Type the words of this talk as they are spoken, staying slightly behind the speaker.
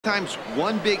Sometimes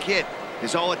one big hit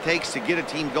is all it takes to get a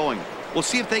team going. We'll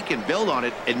see if they can build on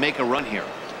it and make a run here.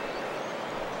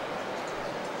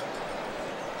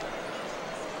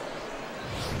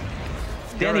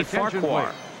 Danny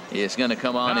Farquhar is going to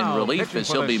come on in relief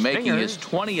as he'll be making his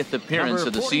 20th appearance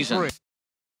of the season.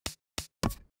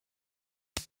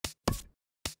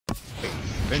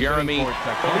 Jeremy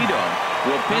Pulido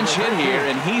will pinch hit here,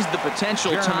 and he's the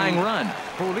potential tying run.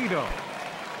 Pulido.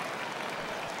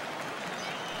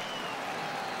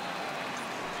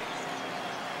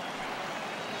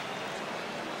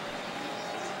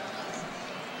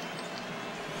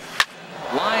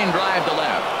 Line drive to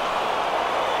left.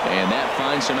 And that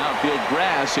finds some outfield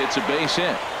grass. It's a base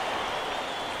hit.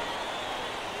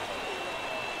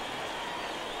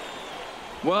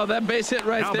 Well, that base hit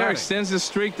right there extends the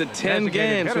streak to 10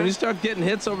 games. When you start getting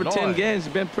hits over 10 games,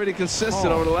 you've been pretty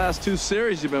consistent over the last 2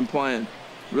 series you've been playing.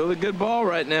 Really good ball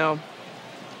right now.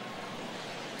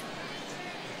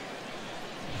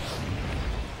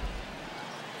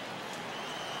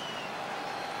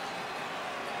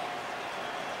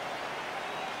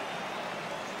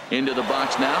 Into the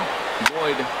box now.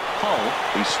 Boyd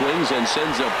Hull. He swings and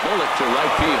sends a bullet to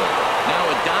right field. Now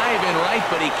a dive in right,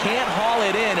 but he can't haul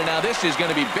it in. And now this is going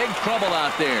to be big trouble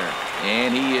out there.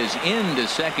 And he is into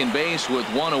second base with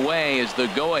 1 away as the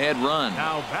go-ahead run.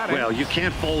 Well, you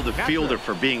can't fault the fielder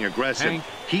for being aggressive.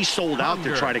 He sold out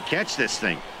to try to catch this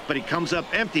thing, but he comes up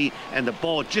empty, and the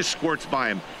ball just squirts by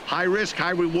him. High risk, high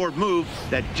reward move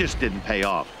that just didn't pay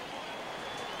off.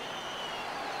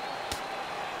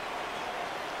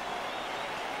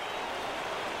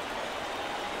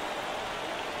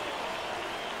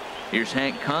 Here's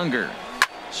Hank Conger.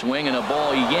 Swinging a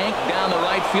ball yanked down the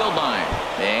right field line.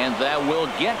 And that will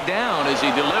get down as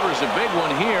he delivers a big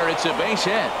one here. It's a base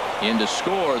hit. In to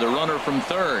score the runner from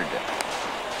third.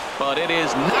 But it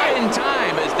is not in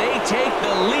time as they take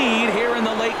the lead here in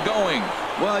the late going.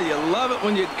 Well, you love it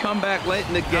when you come back late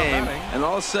in the game and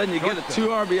all of a sudden you get a 2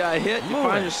 RBI hit. You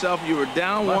find yourself, you were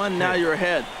down 1, now you're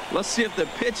ahead. Let's see if the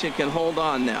pitching can hold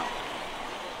on now.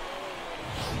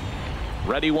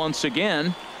 Ready once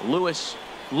again, Lewis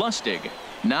Lustig.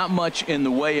 Not much in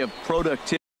the way of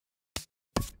productivity.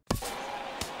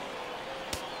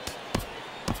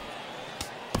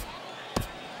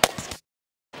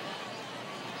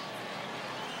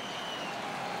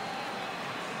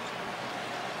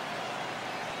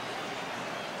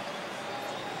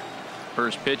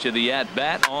 First pitch of the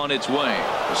at-bat on its way.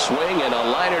 A swing and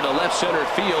a liner to left center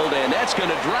field, and that's going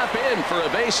to drop in for a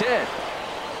base hit.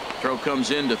 Throw comes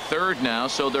into third now,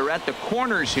 so they're at the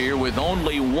corners here with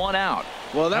only 1 out.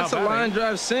 Well, that's a line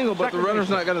drive single, but the runner's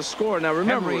not going to score. Now,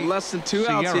 remember, with less than 2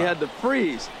 outs, he had to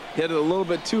freeze. Hit it a little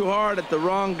bit too hard at the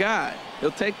wrong guy. He'll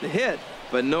take the hit,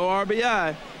 but no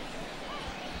RBI.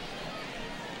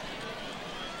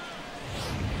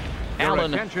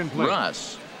 Alan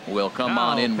Russ will come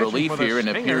on in relief here and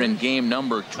appear in game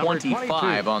number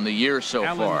 25 on the year so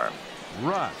far.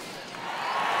 Russ.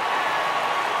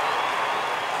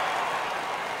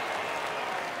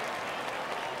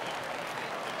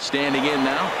 Standing in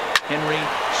now, Henry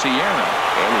Sierra.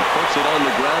 And he puts it on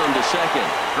the ground to second.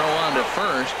 Throw on to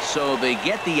first, so they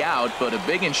get the out, but a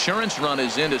big insurance run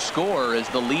is in to score as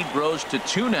the lead grows to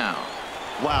 2 now.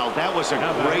 Wow, that was a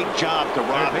great job to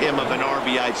rob him of an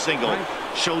RBI single.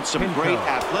 Showed some great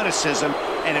athleticism,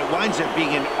 and it winds up being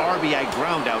an RBI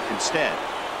ground out instead.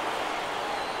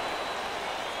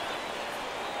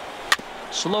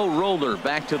 Slow roller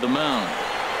back to the mound.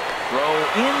 Throw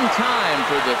in time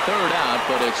for the 3rd out,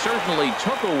 but it certainly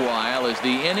took a while as the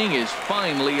inning is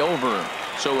finally over.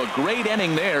 So a great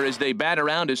inning there as they bat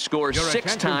around to score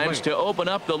 6 times to open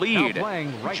up the lead.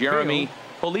 Jeremy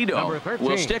Pulido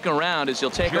will stick around as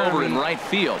he'll take over in right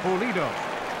field.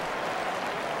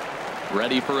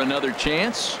 Ready for another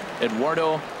chance?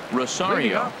 Eduardo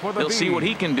Rosario. He'll see what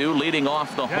he can do leading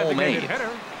off the home 8.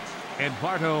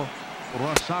 Eduardo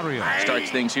Rosario starts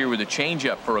things here with a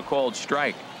changeup for a called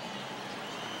strike.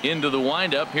 Into the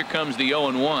windup. Here comes the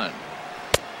 0-1.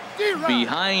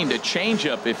 Behind a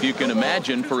changeup, if you can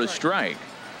imagine, for a strike.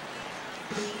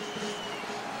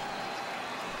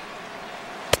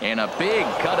 And a big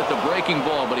cut at the breaking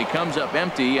ball, but he comes up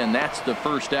empty, and that's the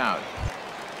 1st out.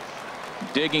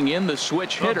 Digging in the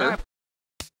switch hitter.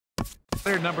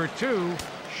 Number 2,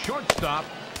 shortstop,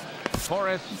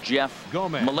 Forrest Jeff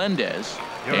Gomez. Melendez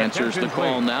answers the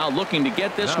call now, looking to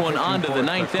get this one onto the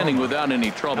 9th inning without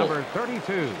any trouble. Number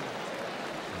 32,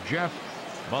 Jeff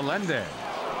Melendez.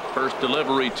 First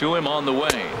delivery to him on the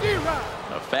way.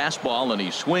 A fastball, and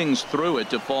he swings through it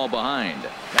to fall behind.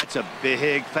 That's a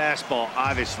big fastball,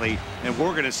 obviously, and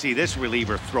we're going to see this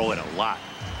reliever throw it a lot.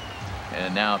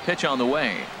 And now a pitch on the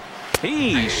way.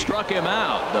 He struck him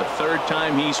out. The third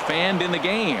time he's fanned in the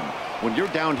game. When you're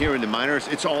down here in the minors,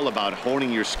 it's all about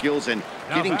honing your skills and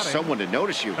getting someone to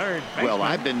notice you. Well,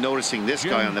 I've been noticing this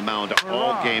guy on the mound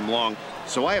all game long,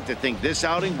 so I have to think this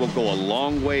outing will go a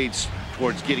long ways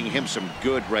towards getting him some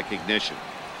good recognition.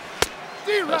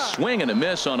 A swing and a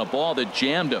miss on a ball that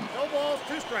jammed him. No balls,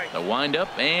 2 strikes. The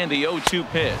windup and the 0-2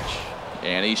 pitch.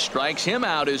 And he strikes him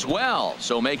out as well.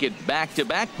 So make it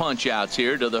back-to-back punch-outs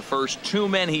here to the first 2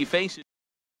 men he faces.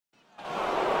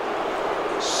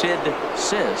 Sid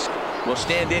Sisk will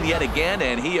stand in yet again,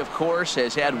 and he, of course,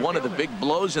 has had one of the big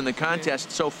blows in the contest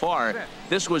so far.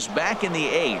 This was back in the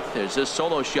 8th, as this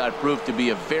solo shot proved to be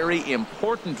a very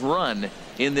important run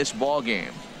in this ball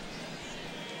game.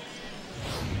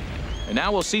 And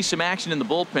now we'll see some action in the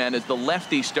bullpen as the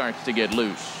lefty starts to get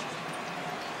loose.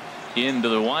 Into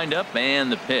the windup and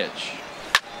the pitch.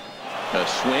 A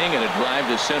swing and a drive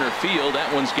to center field.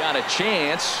 That one's got a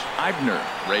chance. Eibner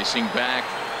racing back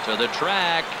to the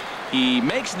track. He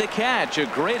makes the catch. A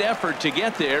great effort to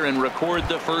get there and record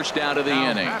the first out of the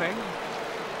inning.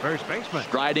 First baseman.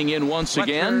 Striding in once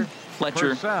again,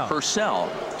 Fletcher Purcell.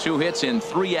 2 hits and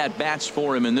 3 at-bats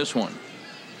for him in this one.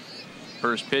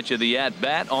 First pitch of the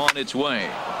at-bat on its way.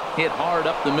 Hit hard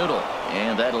up the middle,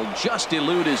 and that'll just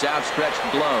elude his outstretched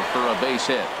glove for a base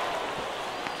hit.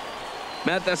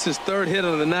 Matt, that's his 3rd hit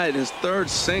of the night, his 3rd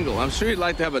single. I'm sure he'd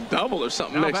like to have a double or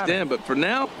something mixed in, but for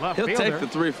now, he'll take the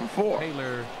 3 for 4.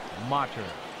 Taylor Motter.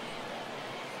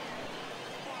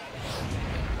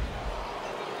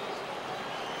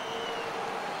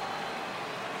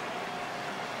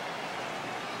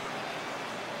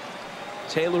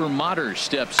 Taylor Motter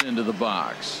steps into the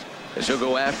box as he'll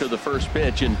go after the first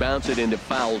pitch and bounce it into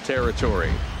foul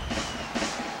territory.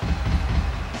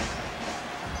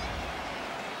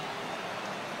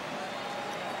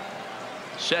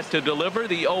 Set to deliver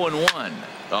the 0-1.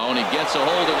 Oh, and he gets a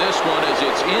hold of this one as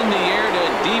it's in the air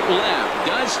to deep left.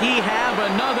 Does he have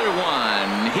another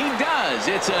one? He does.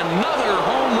 It's another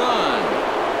home run.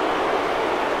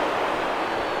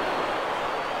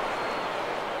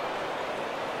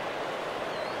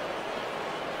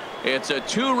 It's a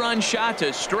 2-run shot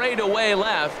to straightaway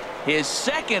left. His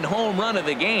 2nd home run of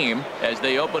the game as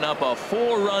they open up a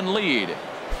 4-run lead.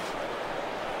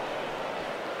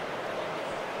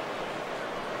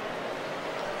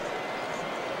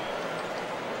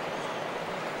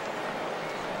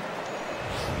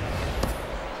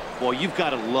 Well, you've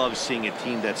got to love seeing a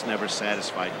team that's never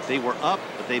satisfied. They were up,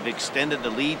 but they've extended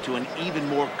the lead to an even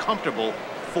more comfortable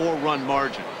 4-run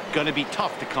margin. Going to be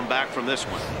tough to come back from this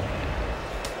one.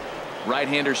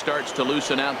 Right-hander starts to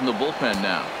loosen out in the bullpen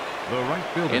now. The right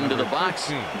fielder, into the box,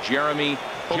 13. Jeremy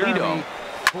Pulido.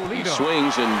 He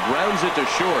swings and grounds it to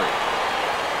short.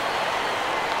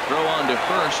 Throw on to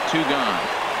first, 2 gone.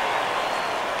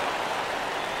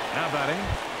 Now batting,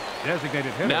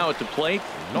 designated hitter. Now at the plate,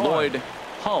 Lloyd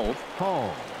Hull.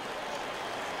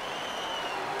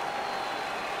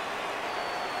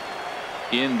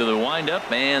 Into the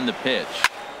windup and the pitch.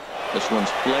 This one's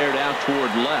flared out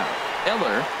toward left.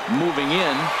 Eller moving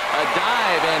in, a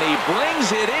dive, and he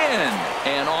brings it in.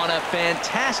 And on a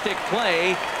fantastic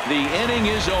play, the inning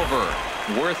is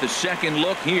over. Worth a second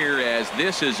look here, as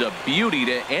this is a beauty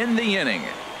to end the inning.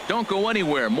 Don't go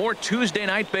anywhere. More Tuesday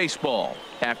Night Baseball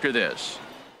after this.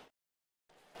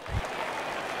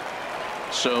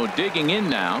 So digging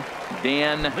in now,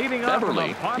 Dan Beverly.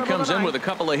 He comes in with a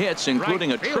couple of hits,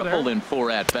 including a triple in 4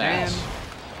 at-bats.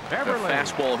 The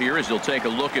fastball here as he'll take a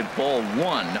look at ball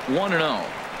 1, 1-0.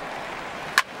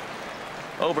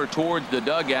 Over towards the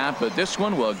dugout, but this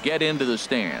one will get into the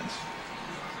stands.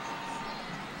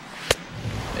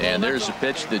 And there's a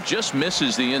pitch that just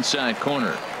misses the inside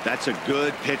corner. That's a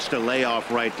good pitch to lay off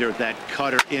right there, that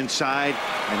cutter inside.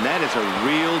 And that is a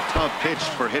real tough pitch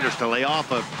for hitters to lay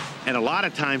off of. And a lot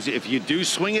of times, if you do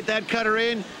swing at that cutter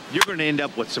in, you're going to end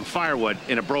up with some firewood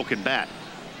in a broken bat.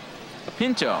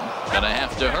 Pinto gonna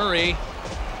have to hurry.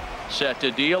 Set to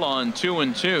deal on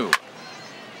 2-2.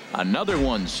 Another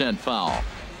one sent foul.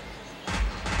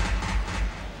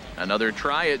 Another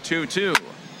try at 2-2.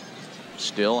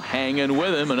 Still hanging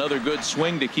with him. Another good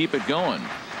swing to keep it going.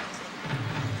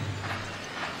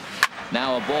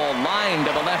 Now a ball lined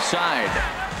to the left side.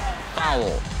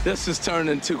 Foul. This has turned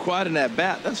into quite an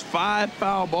at-bat. That's 5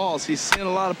 foul balls. He's seen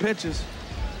a lot of pitches.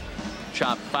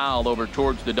 Chop foul over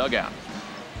towards the dugout.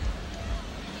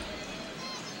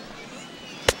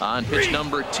 On pitch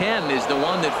number 10 is the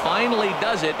one that finally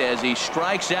does it as he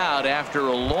strikes out after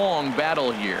a long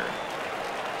battle here.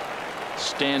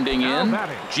 Standing in,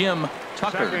 Jim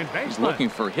Tucker. He's looking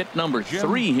for hit number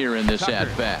 3 here in this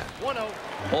at-bat.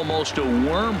 Almost a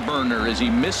worm burner as he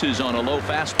misses on a low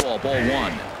fastball, ball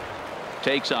 1.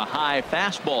 Takes a high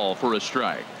fastball for a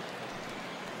strike.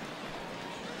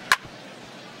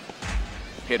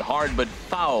 Hit hard but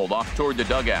fouled off toward the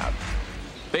dugout.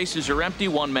 Bases are empty,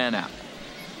 1 man out.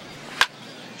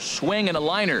 Swing and a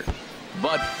liner,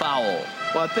 but foul.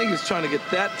 Well, I think he's trying to get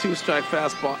that 2-strike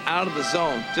fastball out of the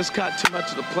zone. Just caught too much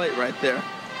of the plate right there.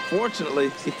 Fortunately,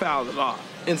 he fouled it off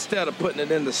instead of putting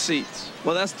it in the seats.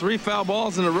 Well, that's 3 foul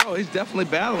balls in a row. He's definitely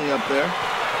battling up there.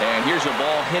 And here's a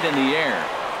ball hit in the air.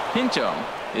 Pinto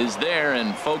is there,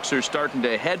 and folks are starting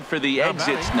to head for the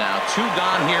exits now. 2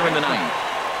 gone here in the 9th.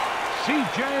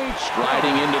 C.J.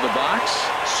 Striding into the box,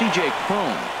 C.J.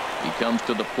 Cron. He comes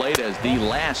to the plate as the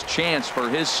last chance for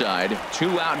his side.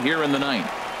 2 out here in the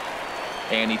 9th.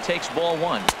 And he takes ball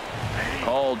 1.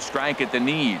 Called strike at the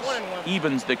knees.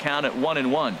 Evens the count at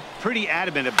 1-1. Pretty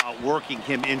adamant about working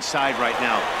him inside right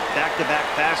now. Back-to-back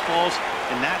fastballs,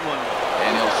 and that one.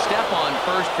 And he'll step on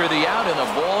first for the out, and the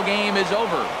ball game is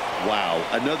over. Wow,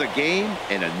 another game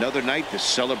and another night to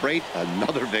celebrate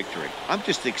another victory. I'm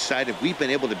just excited we've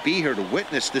been able to be here to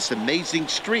witness this amazing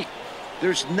streak.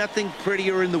 There's nothing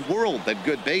prettier in the world than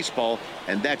good baseball,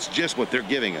 and that's just what they're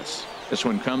giving us. This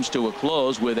one comes to a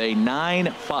close with a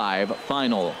 9-5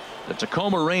 final. The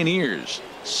Tacoma Rainiers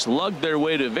slugged their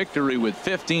way to victory with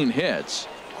 15 hits.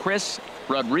 Chris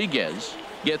Rodriguez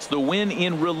gets the win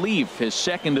in relief, his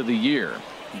 2nd of the year.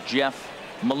 Jeff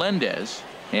Melendez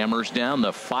hammers down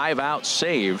the 5-out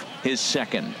save, his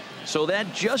 2nd. So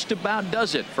that just about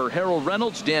does it for Harold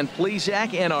Reynolds, Dan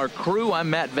Plesac, and our crew. I'm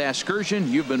Matt Vasgersian.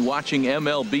 You've been watching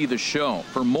MLB The Show.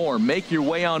 For more, make your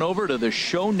way on over to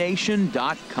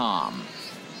theshownation.com.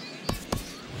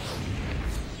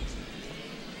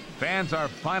 Fans, our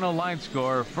final line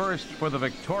score first for the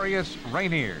victorious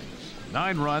Rainiers.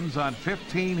 9 runs on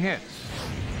 15 hits.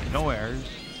 No errors.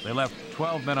 They left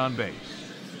 12 men on base.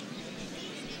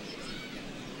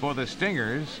 For the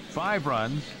Stingers, 5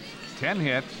 runs, 10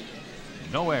 hits,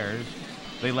 no errors.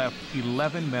 They left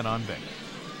 11 men on base.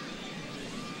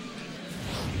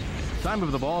 Time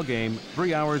of the ball game,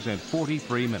 3 hours and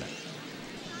 43 minutes.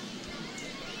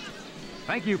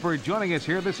 Thank you for joining us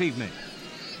here this evening.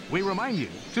 We remind you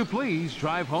to please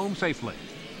drive home safely.